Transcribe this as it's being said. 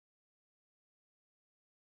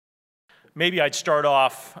maybe I'd start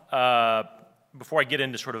off, before I get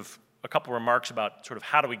into sort of a couple remarks about sort of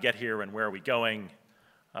how do we get here and where are we going,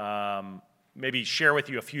 maybe share with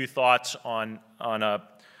you a few thoughts on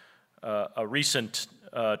a recent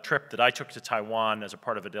trip that I took to Taiwan as a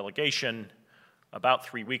part of a delegation about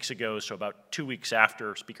 3 weeks ago, so about 2 weeks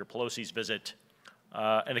after Speaker Pelosi's visit,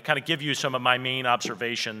 and to kind of give you some of my main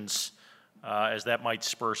observations as that might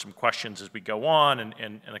spur some questions as we go on,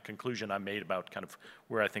 and a conclusion I made about kind of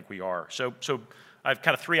where I think we are. So I have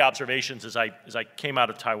kind of three observations as I came out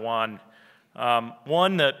of Taiwan.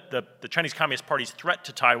 One, that the Chinese Communist Party's threat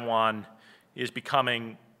to Taiwan is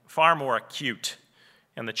becoming far more acute,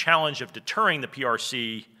 and the challenge of deterring the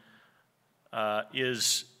PRC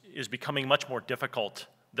is becoming much more difficult,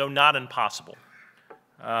 though not impossible.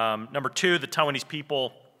 Number two, the Taiwanese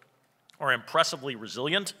people are impressively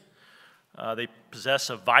resilient. They possess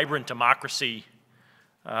a vibrant democracy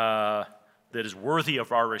that is worthy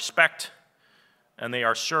of our respect, and they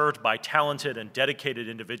are served by talented and dedicated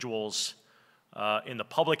individuals in the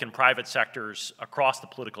public and private sectors across the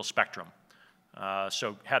political spectrum.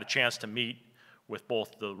 So had a chance to meet with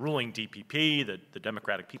both the ruling DPP, the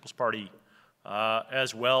Democratic People's Party,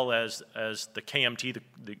 as well as the KMT,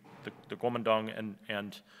 the Kuomintang,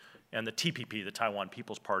 and the TPP, the Taiwan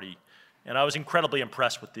People's Party. And I was incredibly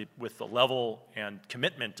impressed with the level and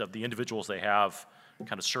commitment of the individuals they have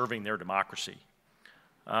kind of serving their democracy.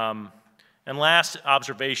 And last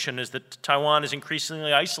observation is that Taiwan is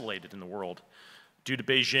increasingly isolated in the world due to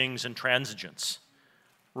Beijing's intransigence.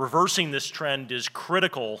 Reversing this trend is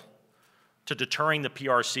critical to deterring the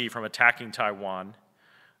PRC from attacking Taiwan.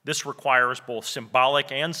 This requires both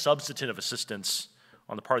symbolic and substantive assistance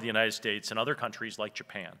on the part of the United States and other countries like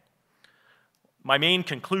Japan. My main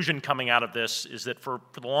conclusion coming out of this is that for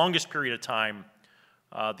the longest period of time,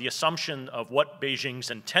 the assumption of what Beijing's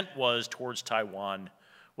intent was towards Taiwan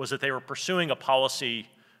was that they were pursuing a policy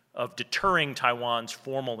of deterring Taiwan's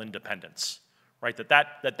formal independence, right?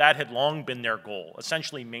 That had long been their goal,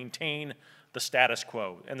 essentially maintain the status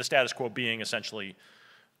quo, and the status quo being essentially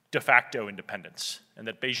de facto independence, and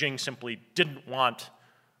that Beijing simply didn't want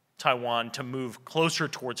Taiwan to move closer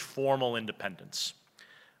towards formal independence.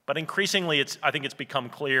 But increasingly, I think it's become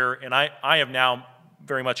clear, and I am now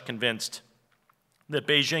very much convinced that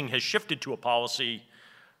Beijing has shifted to a policy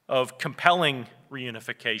of compelling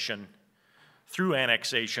reunification through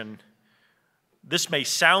annexation. This may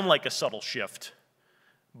sound like a subtle shift,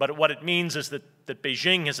 but what it means is that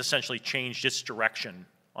Beijing has essentially changed its direction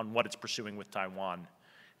on what it's pursuing with Taiwan.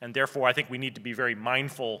 And therefore, I think we need to be very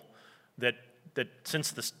mindful that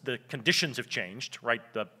since the conditions have changed, right?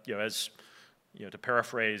 To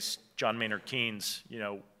paraphrase John Maynard Keynes,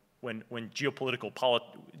 when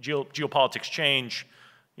geopolitics change,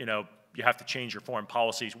 you have to change your foreign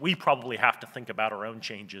policies. We probably have to think about our own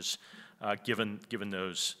changes, given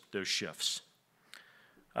those shifts.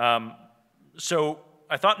 So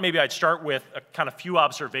I thought maybe I'd start with a kind of few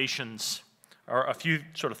observations or a few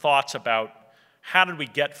sort of thoughts about how did we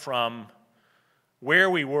get from where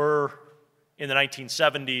we were in the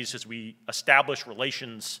 1970s as we established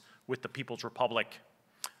relations with the People's Republic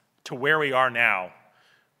to where we are now,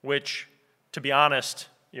 which, to be honest,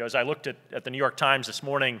 as I looked at the New York Times this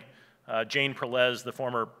morning, Jane Perlez, the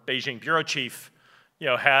former Beijing bureau chief,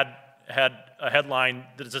 had a headline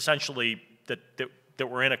that is essentially that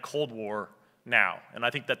we're in a Cold War now. And I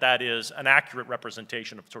think that is an accurate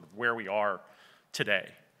representation of sort of where we are today.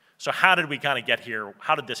 So how did we kind of get here?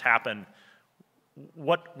 How did this happen?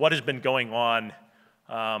 What has been going on?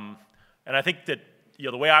 And I think that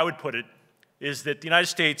the way I would put it is that the United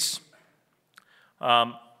States,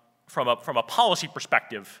 from a policy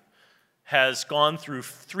perspective, has gone through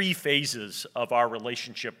three phases of our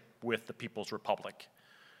relationship with the People's Republic.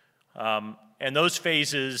 And those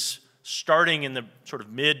phases, starting in the sort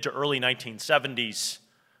of mid to early 1970s,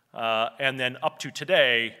 and then up to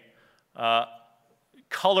today,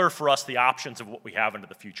 color for us the options of what we have into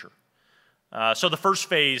the future. So the first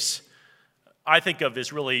phase I think of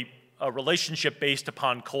as really a relationship based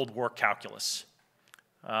upon Cold War calculus.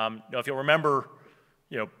 If you'll remember,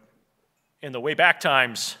 in the way back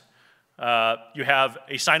times, you have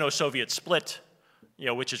a Sino-Soviet split,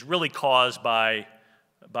 which is really caused by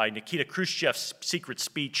Nikita Khrushchev's secret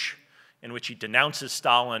speech in which he denounces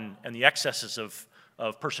Stalin and the excesses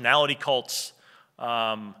of personality cults,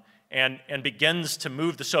 and begins to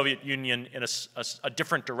move the Soviet Union in a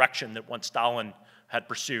different direction than what Stalin had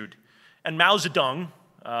pursued. And Mao Zedong,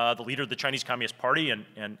 the leader of the Chinese Communist Party and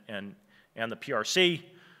the PRC,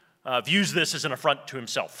 views this as an affront to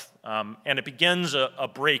himself. And it begins a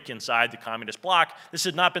break inside the communist bloc. This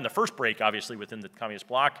had not been the first break, obviously, within the communist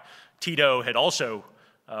bloc. Tito had also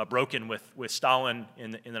broken with Stalin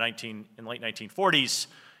in the late 1940s,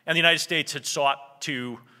 and the United States had sought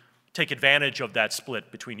to take advantage of that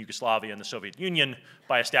split between Yugoslavia and the Soviet Union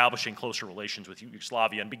by establishing closer relations with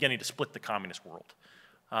Yugoslavia and beginning to split the communist world.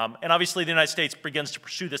 And obviously the United States begins to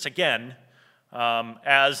pursue this again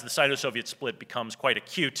as the Sino-Soviet split becomes quite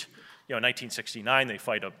acute. In 1969 they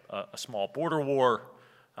fight a small border war,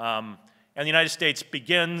 and the United States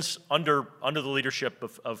begins under the leadership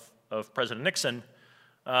of President Nixon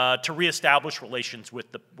to reestablish relations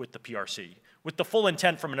with the PRC, with the full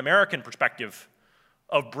intent from an American perspective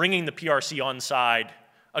of bringing the PRC on side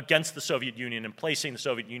against the Soviet Union and placing the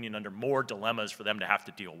Soviet Union under more dilemmas for them to have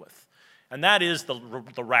to deal with. And that is the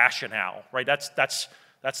rationale, right? That's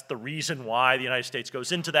the reason why the United States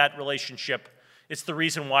goes into that relationship. It's the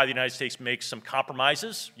reason why the United States makes some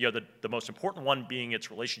compromises, the most important one being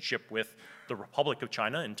its relationship with the Republic of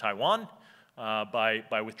China in Taiwan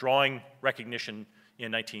by withdrawing recognition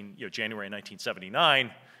in January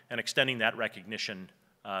 1979 and extending that recognition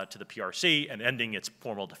to the PRC and ending its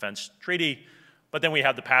formal defense treaty. But then we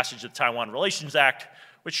have the passage of the Taiwan Relations Act,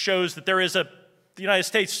 which shows that the United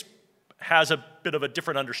States has a bit of a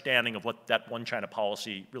different understanding of what that one China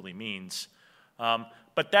policy really means.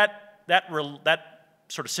 But that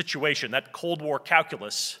sort of situation, that Cold War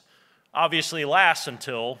calculus, obviously lasts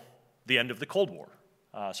until the end of the Cold War.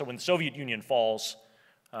 So when the Soviet Union falls,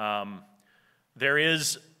 there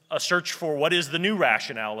is a search for what is the new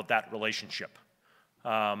rationale of that relationship.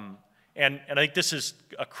 And I think this is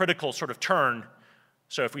a critical sort of turn.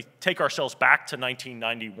 So if we take ourselves back to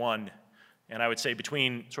 1991, and I would say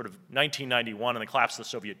between sort of 1991 and the collapse of the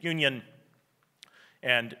Soviet Union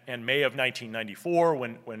and May of 1994,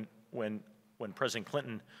 when President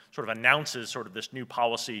Clinton sort of announces sort of this new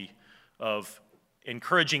policy of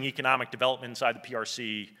encouraging economic development inside the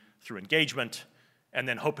PRC through engagement, and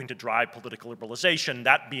then hoping to drive political liberalization,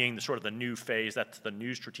 that being the sort of the new phase, that's the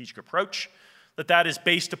new strategic approach, that is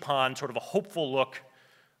based upon sort of a hopeful look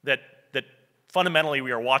that fundamentally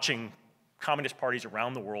we are watching communist parties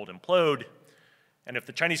around the world implode, and if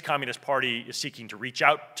the Chinese Communist Party is seeking to reach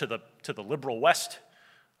out to the liberal West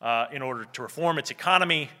in order to reform its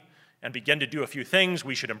economy and begin to do a few things,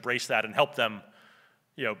 we should embrace that and help them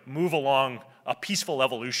move along a peaceful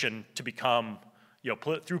evolution to become,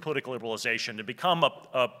 through political liberalization, to become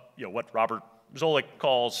what Robert Zoellick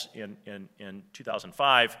calls in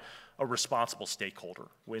 2005, a responsible stakeholder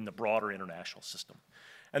in the broader international system.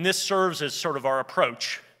 And this serves as sort of our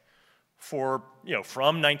approach for,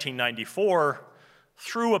 from 1994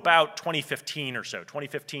 through about 2015 or so,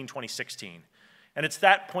 2015, 2016. And it's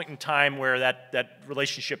that point in time where that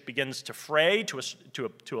relationship begins to fray to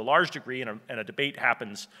a large degree, and a debate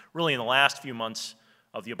happens really in the last few months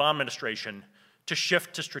of the Obama administration to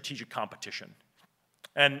shift to strategic competition.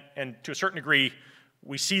 And to a certain degree,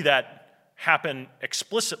 we see that happen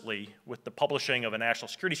explicitly with the publishing of a national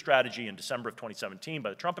security strategy in December of 2017 by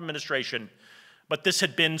the Trump administration. But this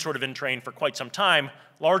had been sort of in train for quite some time,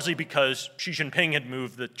 largely because Xi Jinping had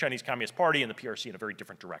moved the Chinese Communist Party and the PRC in a very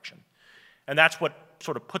different direction. And that's what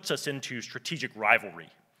sort of puts us into strategic rivalry.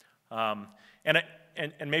 And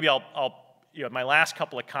maybe I'll my last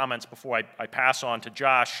couple of comments before I pass on to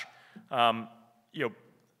Josh, I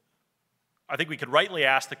think we could rightly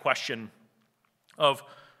ask the question of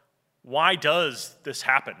why does this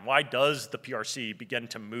happen? Why does the PRC begin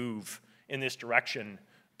to move in this direction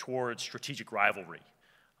towards strategic rivalry?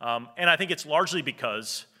 And I think it's largely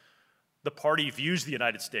because the party views the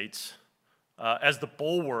United States as the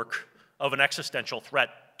bulwark of an existential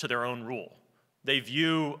threat to their own rule. They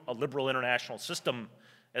view a liberal international system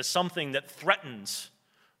as something that threatens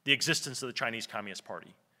the existence of the Chinese Communist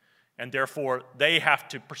Party. And therefore, they have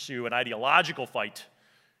to pursue an ideological fight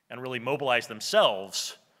and really mobilize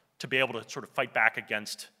themselves to be able to sort of fight back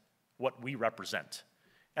against what we represent.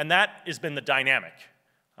 And that has been the dynamic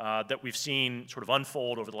that we've seen sort of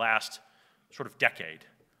unfold over the last sort of decade.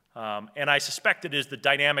 And I suspect it is the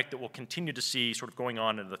dynamic that we'll continue to see sort of going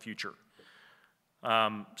on into the future.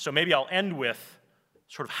 So maybe I'll end with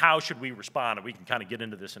sort of how should we respond, and we can kind of get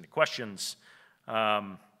into this into questions.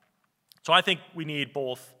 So I think we need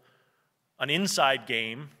both an inside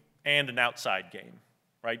game and an outside game,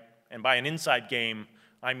 right? And by an inside game,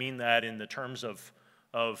 I mean that in the terms of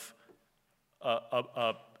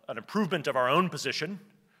an improvement of our own position,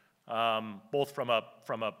 both from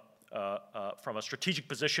a strategic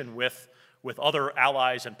position with other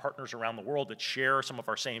allies and partners around the world that share some of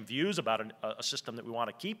our same views about a system that we want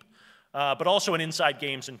to keep, but also in inside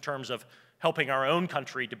games in terms of helping our own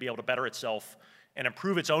country to be able to better itself and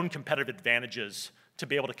improve its own competitive advantages to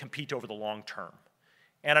be able to compete over the long term.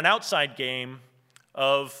 And an outside game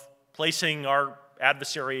of placing our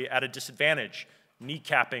adversary at a disadvantage,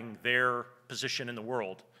 kneecapping their position in the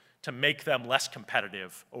world to make them less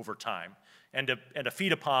competitive over time, and to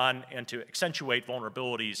feed upon and to accentuate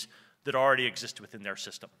vulnerabilities that already exist within their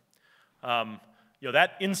system.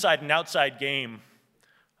 That inside and outside game,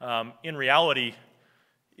 in reality,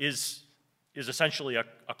 is essentially a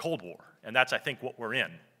Cold War, and that's, I think, what we're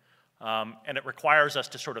in. And it requires us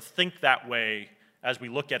to sort of think that way as we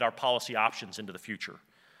look at our policy options into the future.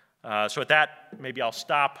 So with that, maybe I'll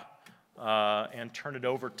stop and turn it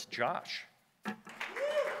over to Josh.